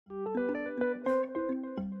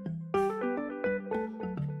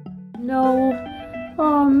no.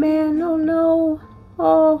 Oh man, oh no.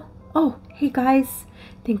 Oh, hey guys.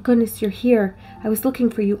 Thank goodness you're here. I was looking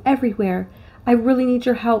for you everywhere. I really need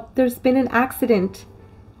your help. There's been an accident.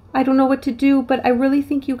 I don't know what to do, but I really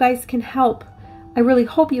think you guys can help. I really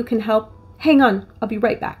hope you can help. Hang on, I'll be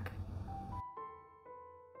right back.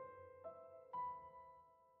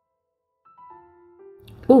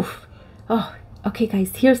 Oof. Oh, okay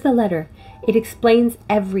guys, here's the letter. It explains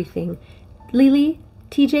everything. Lily,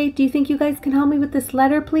 TJ, do you think you guys can help me with this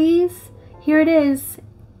letter, please? Here it is.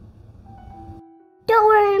 Don't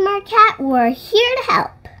worry, Mercat, we're here to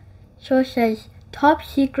help. So it says, top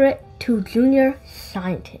secret to junior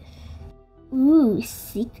scientist. Ooh,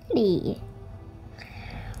 secrety.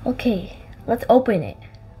 Okay, let's open it.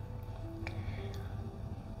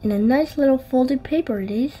 In a nice little folded paper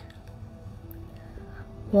it is.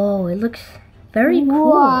 Whoa, it looks very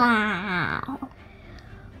cool. Wow.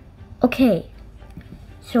 Okay,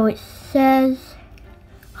 so it says,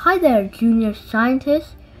 hi there, junior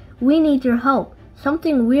scientist. We need your help.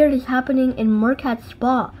 Something weird is happening in Mercat's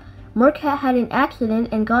spa. Mercat had an accident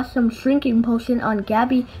and got some shrinking potion on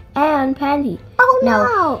Gabby and Pandy. Oh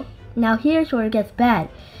no! Now here's where it gets bad.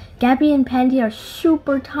 Gabby and Pandy are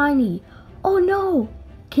super tiny. Oh no!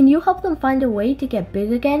 Can you help them find a way to get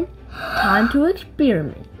big again? Time to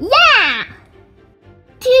experiment. Yeah!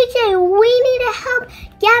 TJ, we need to help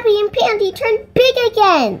Gabby and Pandy turn big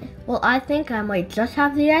again. Well, I think I might just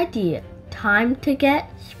have the idea. Time to get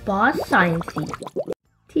spa sciencey.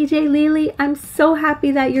 TJ, Lily, I'm so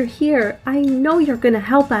happy that you're here. I know you're gonna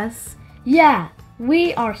help us. Yeah,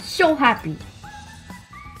 we are so happy.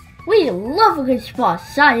 We love a good spa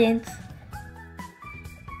science.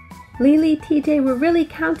 Lily, TJ, we're really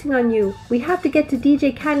counting on you. We have to get to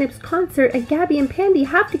DJ Catnip's concert and Gabby and Pandy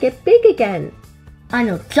have to get big again. I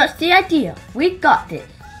know just the idea. We got this.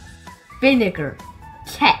 Vinegar.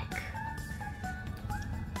 Check.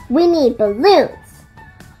 We need balloons.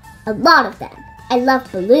 A lot of them. I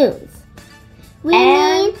love balloons. We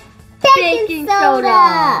need baking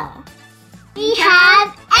soda. We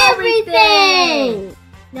have everything.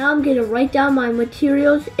 Now I'm going to write down my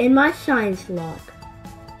materials in my science log.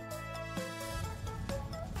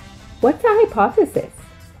 What's a hypothesis?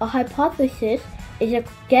 A hypothesis is a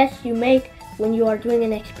guess you make when you are doing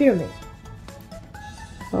an experiment.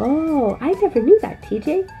 Oh, I never knew that,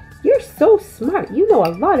 TJ. You're so smart. You know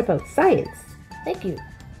a lot about science. Thank you.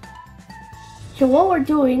 So what we're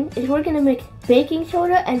doing is we're going to mix baking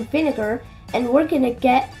soda and vinegar, and we're going to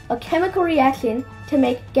get a chemical reaction to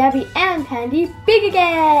make Gabby and Pandy big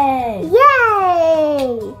again!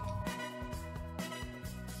 Yay!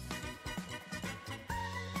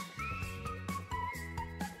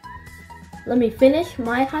 Let me finish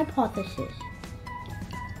my hypothesis.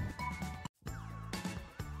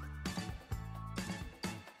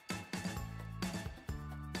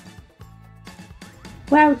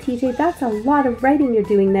 Wow, TJ, that's a lot of writing you're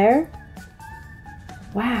doing there.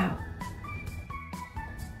 Wow.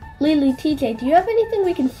 Lily, TJ, do you have anything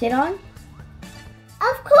we can sit on?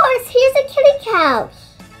 Of course, here's a kitty couch.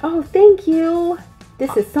 Oh, thank you.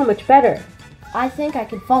 This is so much better. I think I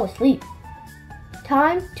can fall asleep.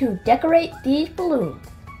 Time to decorate these balloons.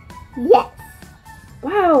 Yes.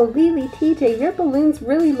 Wow, Lily, TJ, your balloons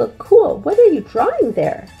really look cool. What are you drawing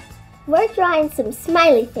there? We're drawing some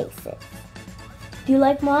smiley faces. Do you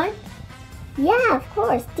like mine? Yeah, of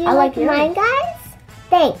course. Do you I like like mine, guys?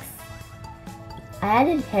 Thanks. I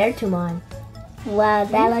added hair to mine. Wow,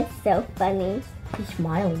 that looks so funny. He's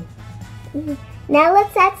smiling. Now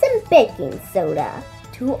let's add some baking soda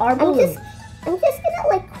To our balloons. I'm just gonna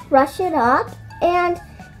like crush it up, and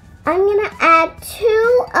I'm gonna add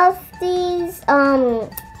 2 of these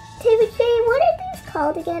TJ, what are these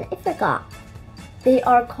called again? I forgot. They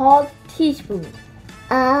are called teaspoons.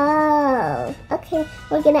 Oh, okay.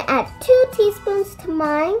 We're gonna add 2 teaspoons to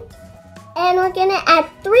mine, and we're gonna add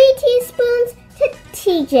 3 teaspoons to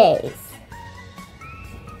TJ's.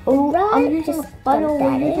 Oh, Right, I'm using just a funnel.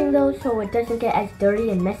 dump We're that using in. those so it doesn't get as dirty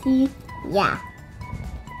and messy. Yeah.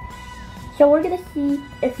 So we're gonna see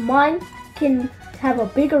if mine can have a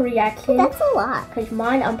bigger reaction. That's a lot. Because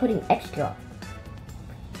mine I'm putting extra.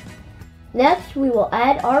 Next we will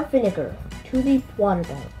add our vinegar to the water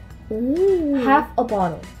bottle. Ooh. Half a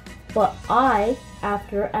bottle. But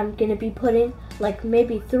after I'm gonna be putting like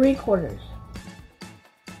maybe 3/4.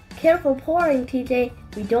 Careful pouring, TJ.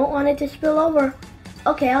 We don't want it to spill over.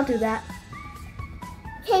 Okay, I'll do that.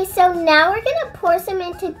 Okay, so now we're gonna pour some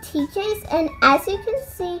into TJ's, and as you can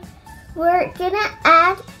see, we're gonna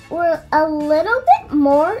add a little bit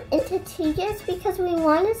more into TJ's because we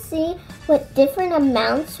want to see what different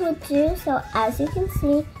amounts would do. So as you can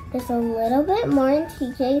see, there's a little bit more in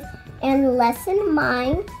TJ's, and lessen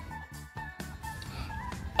mine.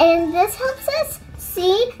 And this helps us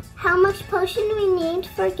see how much potion we need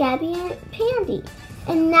for Gabby and Pandy.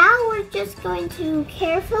 And now we're just going to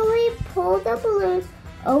carefully pull the balloon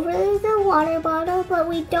over the water bottle, but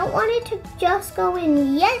we don't want it to just go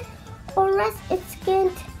in yet, or else it's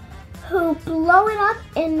going to blow it up,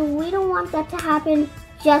 and we don't want that to happen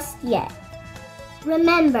just yet.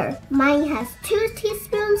 Remember, mine has 2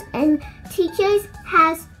 teaspoons and TJ's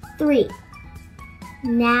has 3.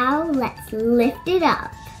 Now let's lift it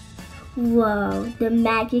up. Whoa, the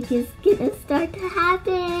magic is gonna start to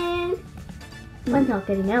happen. I'm not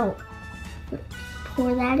getting out.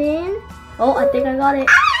 Pour that in. Oh, I think I got it.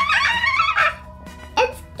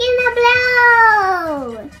 It's gonna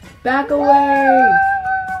blow! Back away.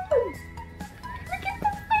 Look at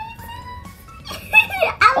the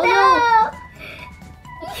faces! Oh no!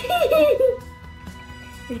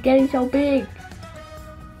 It's getting so big.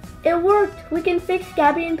 It worked! We can fix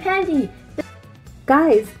Gabby and Pandy.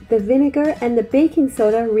 Guys, the vinegar and the baking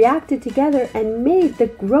soda reacted together and made the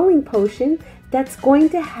growing potion that's going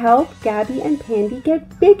to help Gabby and Pandy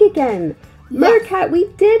get big again. Yes. Mercat, we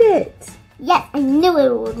did it! Yes, I knew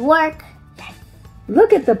it would work.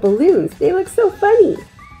 Look at the balloons. They look so funny.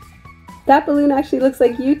 That balloon actually looks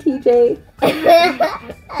like you, TJ.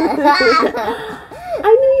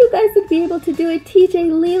 I knew you guys would be able to do it. TJ,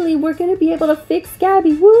 Lily, we're going to be able to fix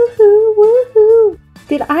Gabby. Woohoo, woohoo.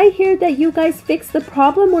 Did I hear that you guys fixed the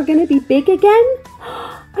problem? We're going to be big again?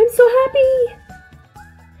 I'm so happy.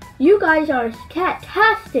 You guys are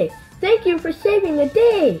cat-tastic. Thank you for saving the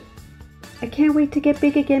day. I can't wait to get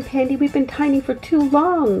big again, Pandy. We've been tiny for too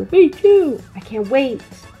long. Me too. I can't wait.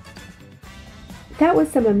 That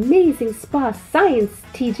was some amazing spa science,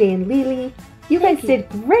 TJ and Lily. You guys did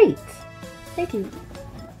great. Thank you.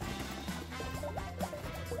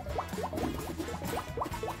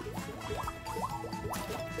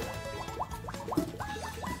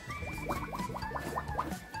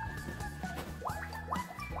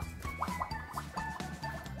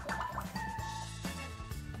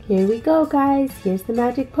 Here we go, guys. Here's the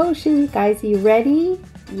magic potion. Guys, are you ready?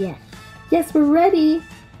 Yes. Yes, we're ready.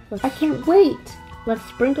 I can't wait. Let's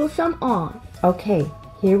sprinkle some on. Okay,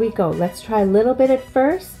 here we go. Let's try a little bit at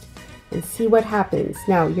first and see what happens.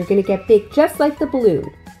 Now, you're going to get big just like the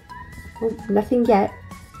balloon. Oh, nothing yet.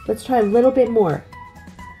 Let's try a little bit more.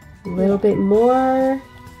 A little bit more.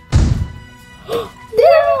 There we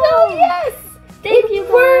go! Yes! Thank you,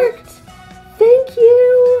 worked! Thank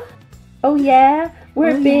you! Oh, yeah?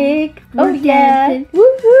 We're big. We're dancing.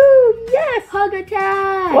 Woohoo! Yes! Hug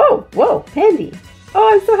attack! Whoa, whoa, Pandy.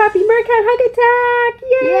 Oh, I'm so happy. Mercat hug attack!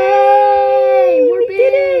 Yay! Yay! We're We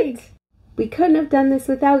did big! it! We couldn't have done this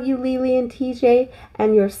without you, Lily and TJ,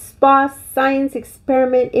 and your spa science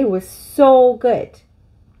experiment. It was so good.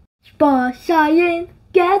 Spa science,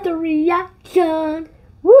 gather reaction.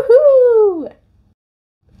 Woohoo!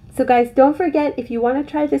 So guys, don't forget, if you want to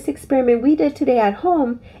try this experiment we did today at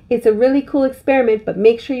home, it's a really cool experiment, but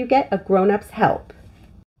make sure you get a grown-up's help.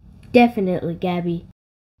 Definitely, Gabby.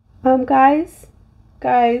 Guys,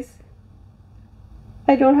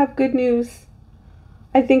 I don't have good news.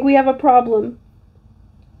 I think we have a problem.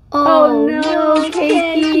 Oh no,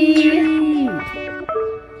 Cakey!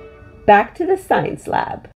 Back to the science lab.